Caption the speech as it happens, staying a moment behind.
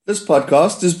This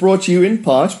podcast is brought to you in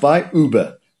part by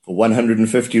Uber. For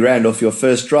 150 Rand off your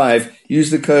first drive,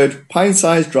 use the code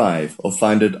PINTSIZEDRIVE or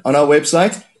find it on our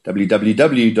website,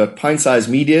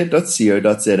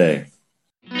 www.pintsizemedia.co.za.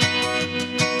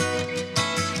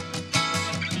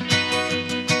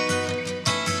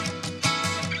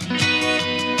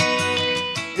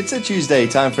 It's a Tuesday,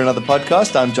 time for another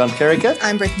podcast. I'm John Kerricker.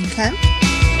 I'm Brittany Clem.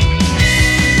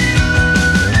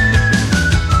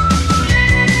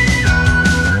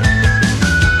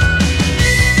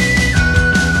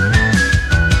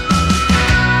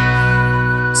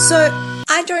 So,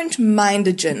 I don't mind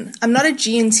a gin. I'm not a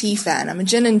G&T fan. I'm a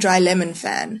gin and dry lemon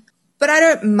fan. But I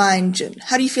don't mind gin.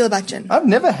 How do you feel about gin? I've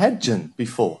never had gin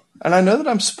before. And I know that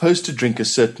I'm supposed to drink a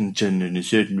certain gin in a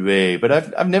certain way, but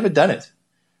I've never done it.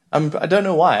 I don't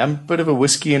know why. I'm a bit of a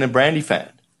whiskey and a brandy fan.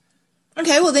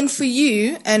 Okay, well then for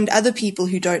you and other people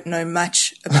who don't know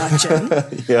much about gin,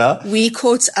 Yeah. we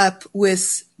caught up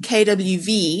with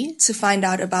KWV to find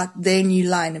out about their new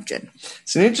line of gin.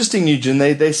 It's an interesting new gin.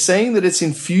 They're saying that it's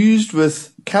infused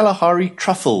with Kalahari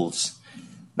truffles.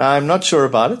 Now, I'm not sure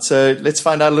about it, so let's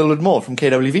find out a little bit more from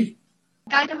KWV.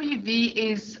 KWV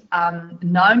is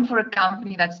known for a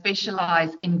company that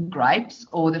specializes in grapes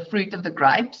or the fruit of the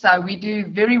grape. So we do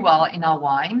very well in our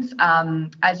wines.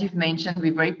 As you've mentioned,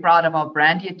 we're very proud of our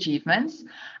brandy achievements.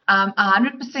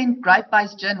 100%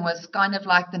 grape-based gin was kind of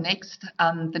like the next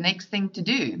thing to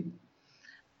do.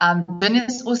 Gin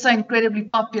is also incredibly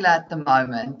popular at the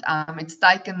moment. It's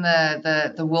taken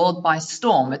the world by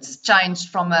storm. It's changed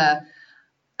from an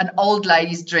old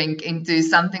lady's drink into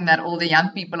something that all the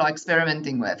young people are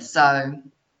experimenting with. So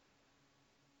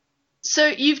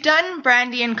you've done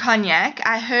brandy and cognac.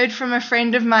 I heard from a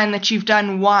friend of mine that you've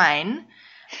done wine,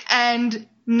 and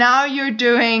now you're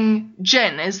doing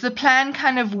gin. Is the plan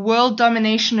kind of world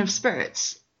domination of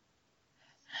spirits?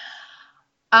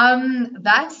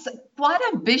 That's quite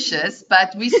ambitious,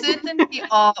 but we certainly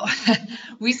are.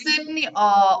 We certainly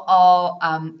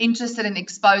are interested in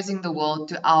exposing the world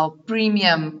to our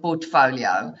premium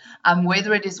portfolio,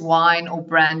 whether it is wine or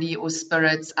brandy or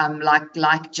spirits,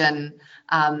 like gin.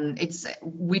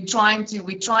 We're trying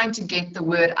to get the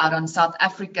word out on South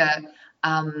Africa,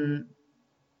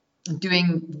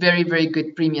 doing very, very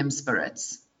good premium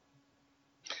spirits.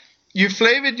 You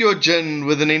flavored your gin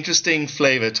with an interesting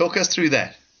flavor. Talk us through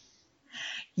that.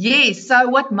 Yes, so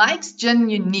what makes gin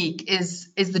unique is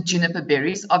the juniper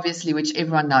berries, obviously, which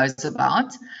everyone knows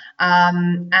about.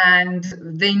 And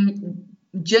then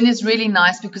gin is really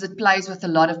nice because it plays with a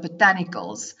lot of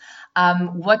botanicals.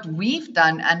 What we've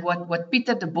done and what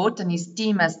Pieter de Bot and his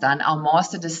team has done, our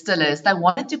master distillers, they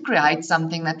wanted to create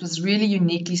something that was really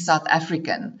uniquely South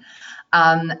African.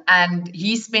 And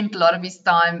he spent a lot of his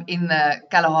time in the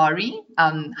Kalahari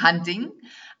hunting,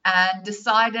 and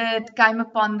came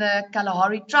upon the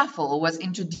Kalahari truffle, was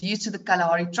introduced to the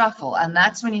Kalahari truffle. And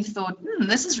that's when he thought,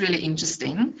 this is really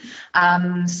interesting.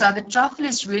 So the truffle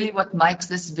is really what makes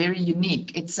this very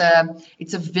unique. It's a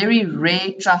very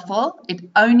rare truffle.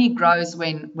 It only grows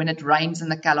when it rains in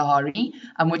the Kalahari,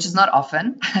 which is not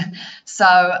often. So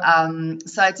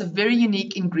it's a very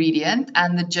unique ingredient,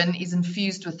 and the gin is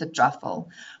infused with the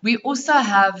truffle. We also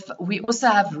have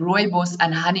rooibos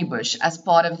and honeybush as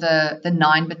part of the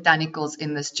 9 botanicals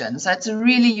in this gin. So it's a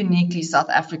really uniquely South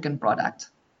African product.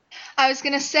 I was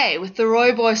going to say, with the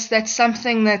rooibos, that's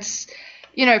something that's,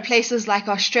 places like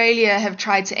Australia have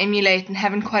tried to emulate and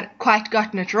haven't quite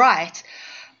gotten it right.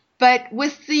 But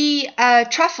with the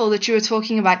truffle that you were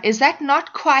talking about, is that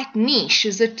not quite niche?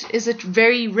 Is it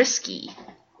very risky?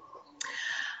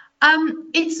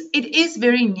 It is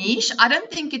very niche. I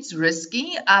don't think it's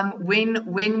risky.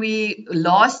 When we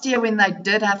last year, when they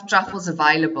did have truffles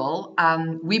available,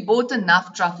 we bought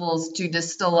enough truffles to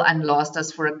distill and last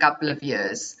us for a couple of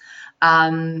years.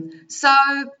 So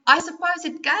I suppose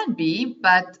it can be,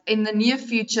 but in the near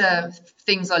future,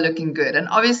 things are looking good. And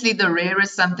obviously, the rarer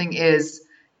something is,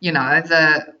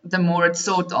 the more it's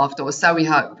sought after, or so we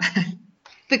hope.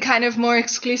 The kind of more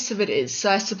exclusive it is. So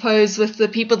I suppose with the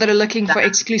people that are looking for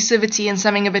exclusivity and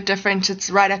something a bit different, it's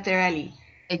right up their alley.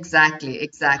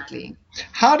 Exactly.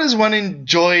 How does one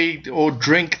enjoy or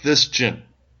drink this gin?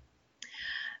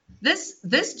 This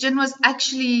gin was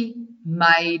actually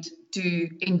made to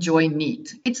enjoy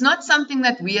neat. It's not something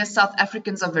that we as South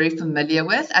Africans are very familiar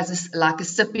with like a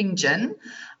sipping gin.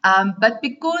 But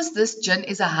because this gin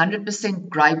is 100%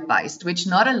 grape-based, which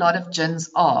not a lot of gins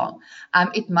are,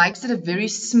 it makes it a very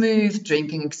smooth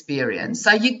drinking experience.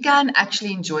 So you can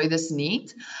actually enjoy this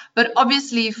neat. But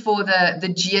obviously for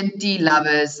the G&T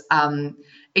lovers,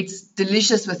 it's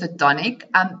delicious with a tonic.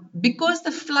 Because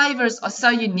the flavors are so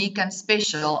unique and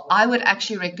special, I would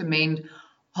actually recommend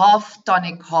half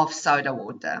tonic, half soda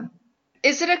water.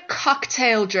 Is it a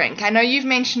cocktail drink? I know you've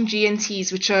mentioned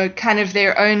G&Ts, which are kind of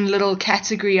their own little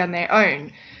category on their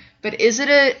own. But is it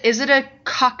a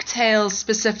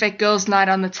cocktail-specific girls' night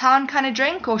on the town kind of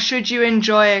drink, or should you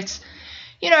enjoy it,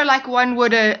 like one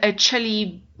would a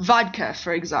chili vodka,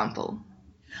 for example?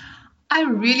 I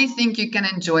really think you can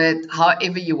enjoy it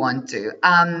however you want to.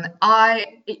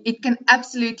 It can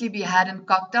absolutely be had in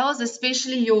cocktails,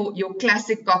 especially your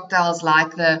classic cocktails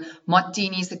like the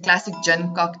martinis, the classic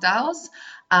gin cocktails.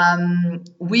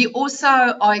 We also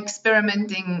are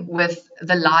experimenting with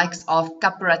the likes of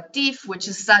Caperatif, which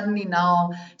is suddenly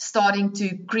now starting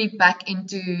to creep back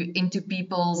into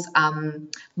people's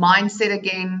mindset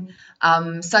again.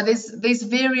 So there's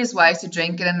various ways to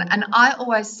drink it, and I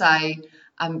always say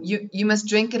you must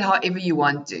drink it however you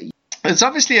want to. It's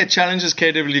obviously a challenge as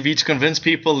KWV to convince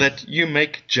people that you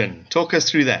make gin. Talk us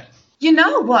through that. You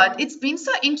know what? It's been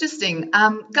so interesting.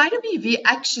 KWV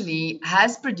actually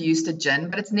has produced a gin,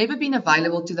 but it's never been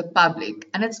available to the public.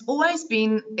 And it's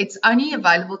only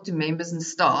available to members and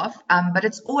staff, but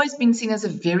it's always been seen as a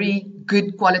very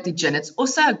good quality gin. It's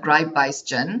also a grape-based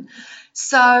gin.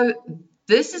 So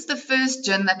this is the first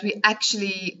gin that we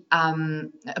actually,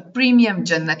 a premium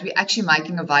gin that we're actually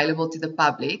making available to the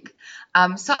public.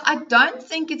 So I don't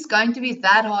think it's going to be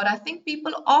that hard. I think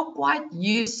people are quite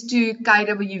used to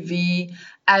KWV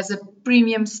as a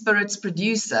premium spirits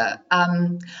producer.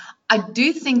 I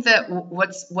do think that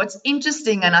what's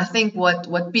interesting, and I think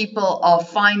what people are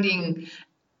finding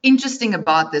interesting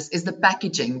about this is the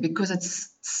packaging, because it's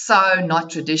so not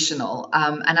traditional.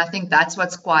 And I think that's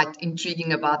what's quite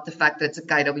intriguing about the fact that it's a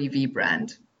KWV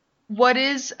brand. What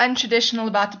is untraditional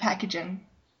about the packaging?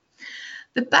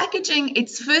 The packaging,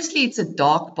 it's a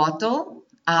dark bottle.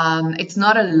 It's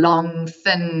not a long,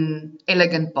 thin,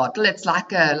 elegant bottle. It's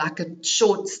like a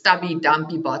short, stubby,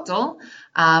 dumpy bottle.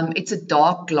 It's a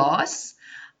dark glass.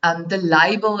 The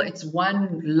label, it's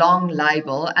one long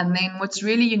label. And then what's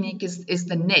really unique is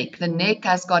the neck. The neck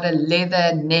has got a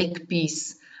leather neck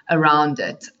piece around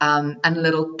it, and a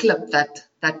little clip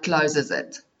that closes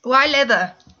it. Why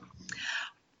leather?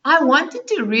 I wanted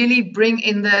to really bring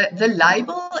in the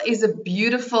label is a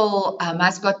beautiful,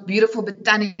 has got beautiful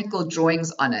botanical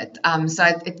drawings on it. So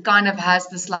it kind of has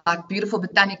this like beautiful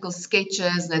botanical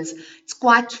sketches, and it's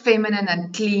quite feminine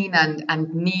and clean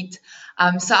and neat.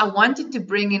 So I wanted to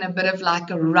bring in a bit of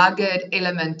like a rugged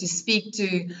element to speak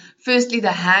to, firstly,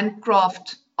 the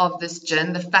handcraft of this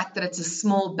gin, the fact that it's a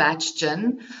small batch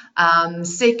gin.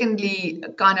 Secondly,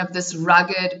 kind of this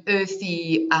rugged,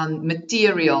 earthy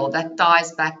material that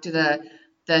ties back to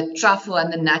the truffle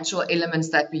and the natural elements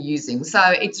that we're using. So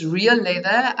it's real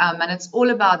leather, and it's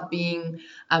all about being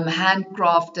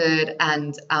handcrafted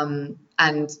and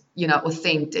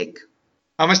authentic.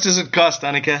 How much does it cost,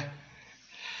 Annika?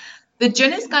 The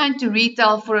gin is going to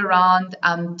retail for around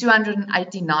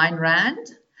 289 Rand.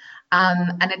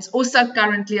 And it's also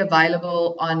currently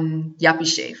available on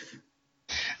Yuppiechef.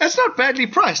 That's not badly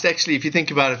priced, actually, if you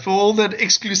think about it, for all that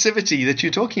exclusivity that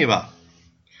you're talking about.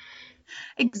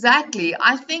 Exactly.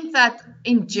 I think that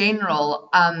in general,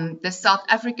 the South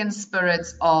African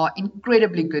spirits are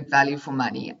incredibly good value for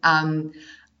money.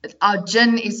 Our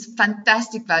gin is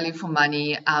fantastic value for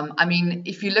money. I mean,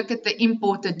 if you look at the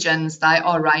imported gins, they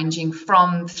are ranging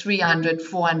from 300,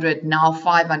 400, now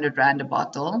 500 Rand a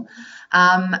bottle.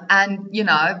 And,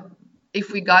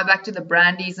 if we go back to the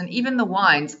brandies and even the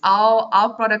wines,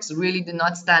 our products really do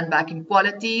not stand back in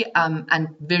quality and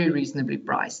very reasonably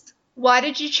priced. Why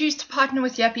did you choose to partner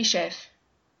with Yuppiechef?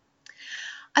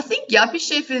 I think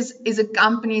Yuppiechef is a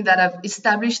company that have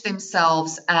established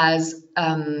themselves as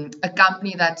a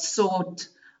company that sought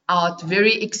out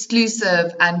very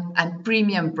exclusive and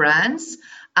premium brands.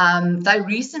 They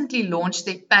recently launched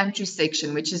their pantry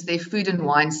section, which is their food and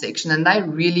wine section, and they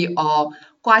really are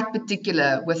quite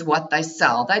particular with what they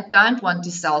sell. They don't want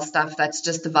to sell stuff that's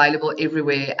just available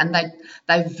everywhere, and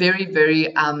they're very,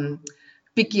 very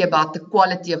picky about the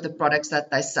quality of the products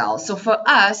that they sell. So for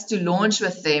us to launch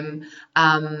with them,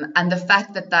 and the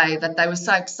fact that they were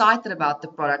so excited about the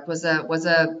product was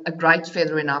a great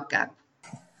feather in our cap.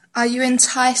 Are you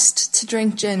enticed to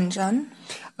drink gin, John?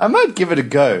 I might give it a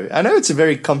go. I know it's a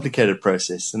very complicated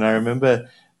process, and I remember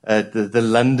the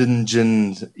London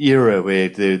gin era where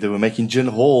they were making gin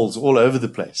halls all over the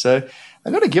place. So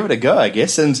I'm going to give it a go, I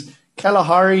guess. And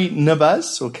Kalahari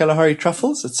Nabaz or Kalahari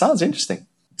truffles, it sounds interesting.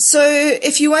 So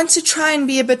if you want to try and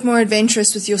be a bit more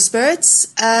adventurous with your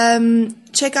spirits,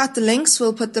 check out the links.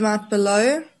 We'll put them out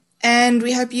below. And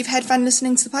we hope you've had fun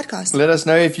listening to the podcast. Let us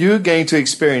know if you're going to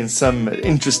experience some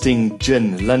interesting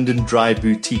gin, London Dry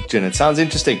Boutique gin. It sounds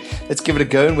interesting. Let's give it a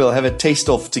go and we'll have a taste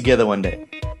off together one day.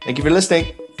 Thank you for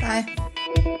listening. Bye.